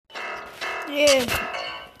Yeah.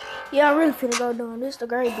 Yeah, I really finna go doing this. The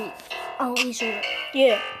great beat. Oh, Easter.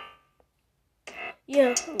 Yeah.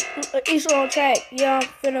 Yeah, Easter on track. Yeah, I'm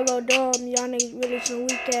finna go dumb. Y'all niggas really some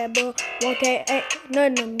weak ass, bro. 1K ain't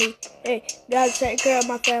nothing to me. Hey, gotta take care of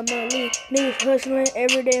my family. Niggas hustling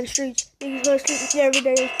every day in the streets. Niggas hustling every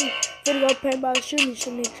day in the streets. Finna go paintball, shoot me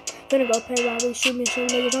some niggas. Finna go paintball, shoot me some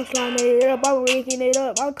niggas. I'm sliding it up. I'm rinking it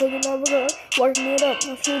up. I'm cooking up, working it up.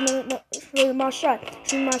 I'm shooting my shot.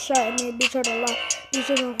 Shooting my shot, and then bitch hurt a lot. Bitch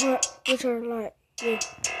hurt a lot. Bitch hurt a lot. Yeah.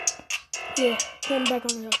 Yeah. Putting back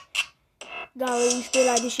on the hill. Golly, you still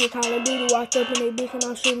like this shit Call of Duty. Walked up in that bitch and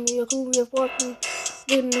I'm shooting me a cool real 14.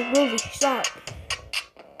 Getting the groovy. Stop.